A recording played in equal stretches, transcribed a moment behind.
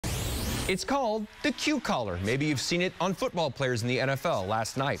It's called the Q collar. Maybe you've seen it on football players in the NFL.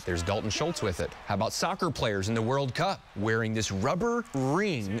 Last night, there's Dalton Schultz with it. How about soccer players in the World Cup wearing this rubber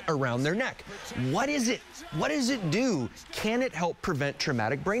ring around their neck? What is it? What does it do? Can it help prevent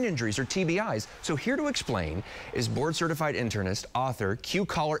traumatic brain injuries or TBIs? So here to explain is board-certified internist, author, Q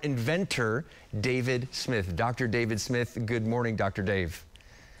collar inventor, David Smith. Dr. David Smith, good morning, Dr. Dave.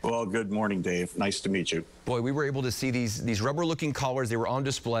 Well, good morning, Dave. Nice to meet you. Boy, we were able to see these rubber-looking collars. They were on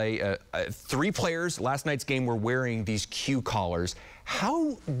display. 3 players last night's game were wearing these Q collars.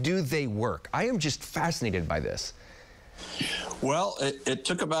 How do they work? I am just fascinated by this. Well, it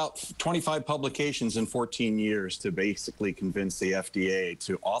took about 25 publications in 14 years to basically convince the FDA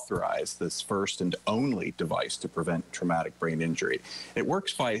to authorize this first and only device to prevent traumatic brain injury. It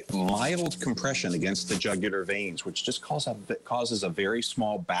works by mild compression against the jugular veins, which just causes a very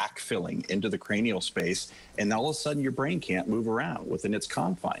small backfilling into the cranial space, and all of a sudden your brain can't move around within its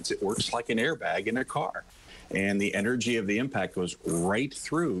confines. It works like an airbag in a car, and the energy of the impact goes right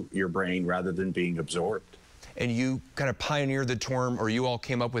through your brain rather than being absorbed. And you kind of pioneered the term, or you all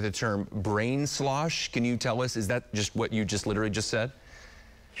came up with the term brain slosh. Can you tell us, is that just what you just literally just said?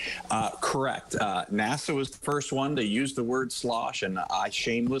 Correct. NASA was the first one to use the word slosh, and I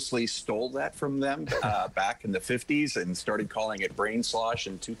shamelessly stole that from them back in the 50s and started calling it brain slosh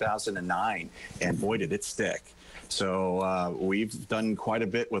in 2009, and boy, did it stick. So we've done quite a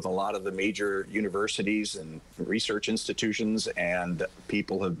bit with a lot of the major universities and research institutions, and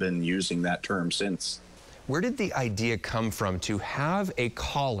people have been using that term since. Where did the idea come from to have a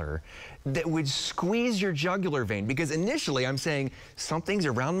collar that would squeeze your jugular vein? Because initially I'm saying something's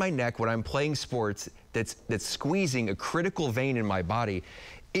around my neck when I'm playing sports that's squeezing a critical vein in my body.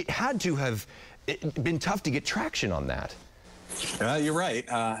 It had to have been tough to get traction on that. You're right.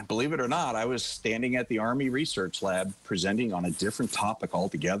 Believe it or not, I was standing at the Army Research Lab presenting on a different topic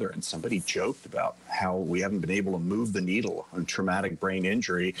altogether, and somebody joked about how we haven't been able to move the needle on traumatic brain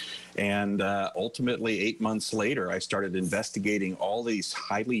injury. And ultimately, 8 months later, I started investigating all these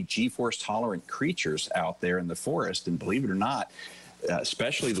highly G-force tolerant creatures out there in the forest. And believe it or not,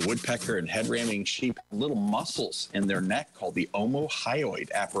 especially the woodpecker and head-ramming sheep, little muscles in their neck called the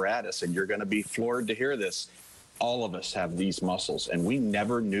omohyoid apparatus. And you're going to be floored to hear this. All of us have these muscles, and we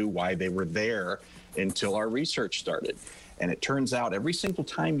never knew why they were there until our research started. And it turns out every single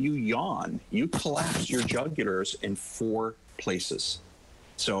time you yawn, you collapse your jugulars in 4 places.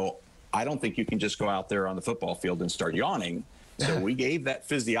 So I don't think you can just go out there on the football field and start yawning. So we gave that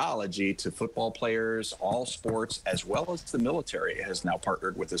physiology to football players, all sports, as well as the military has now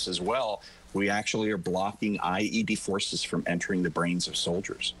partnered with us as well. We actually are blocking IED forces from entering the brains of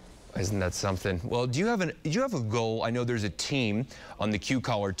soldiers. Isn't that something? Well, do you have a goal? I know there's a team on the Q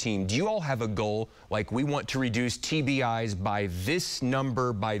collar team. Do you all have a goal, like we want to reduce TBIs by this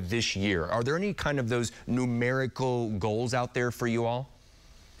number by this year? Are there any kind of those numerical goals out there for you all?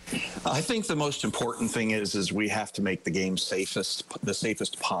 I think the most important thing is we have to make the game the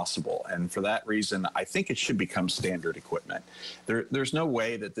safest possible. And for that reason, I think it should become standard equipment. There's no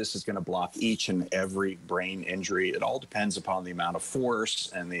way that this is going to block each and every brain injury. It all depends upon the amount of force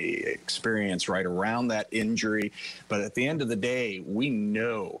and the experience right around that injury. But at the end of the day, we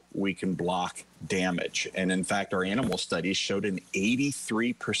know we can block damage. And in fact, our animal studies showed an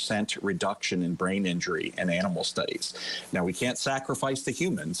 83% reduction in brain injury in animal studies. Now, we can't sacrifice the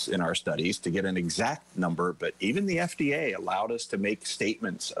humans in our studies to get an exact number, but even the FDA allowed us to make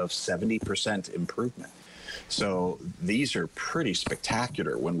statements of 70% improvement. So these are pretty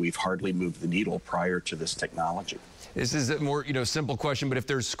spectacular when we've hardly moved the needle prior to this technology. This is a more, simple question, but if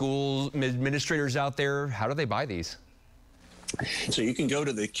there's school administrators out there, how do they buy these? So you can go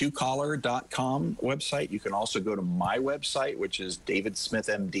to the qcollar.com website. You can also go to my website, which is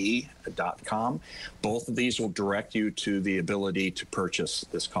davidsmithmd.com. Both of these will direct you to the ability to purchase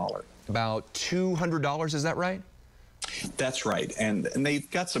this collar. About $200, is that right? That's right. And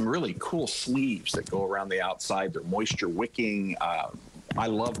they've got some really cool sleeves that go around the outside. They're moisture wicking. I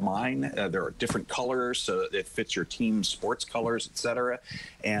love mine. There are different colors, so it fits your team sports colors, etc.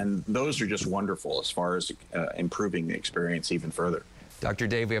 And those are just wonderful as far as improving the experience even further. Dr.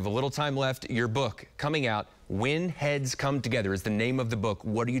 Dave, we have a little time left. Your book coming out, When Heads Come Together, is the name of the book.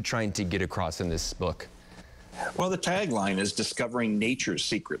 What are you trying to get across in this book? Well, the tagline is discovering nature's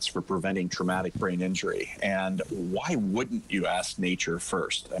secrets for preventing traumatic brain injury. And why wouldn't you ask nature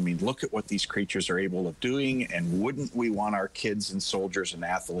first? I mean, look at what these creatures are able of doing, and wouldn't we want our kids and soldiers and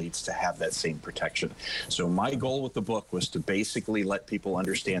athletes to have that same protection? So my goal with the book was to basically let people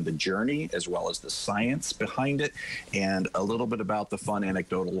understand the journey as well as the science behind it, and a little bit about the fun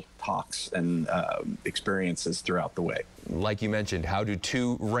anecdotal talks and experiences throughout the way. Like you mentioned, how do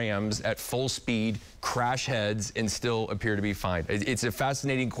two rams at full speed crash heads and still appear to be fine? It's a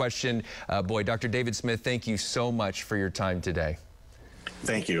fascinating question. Boy, Dr. David Smith, thank you so much for your time today.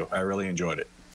 Thank you. I really enjoyed it.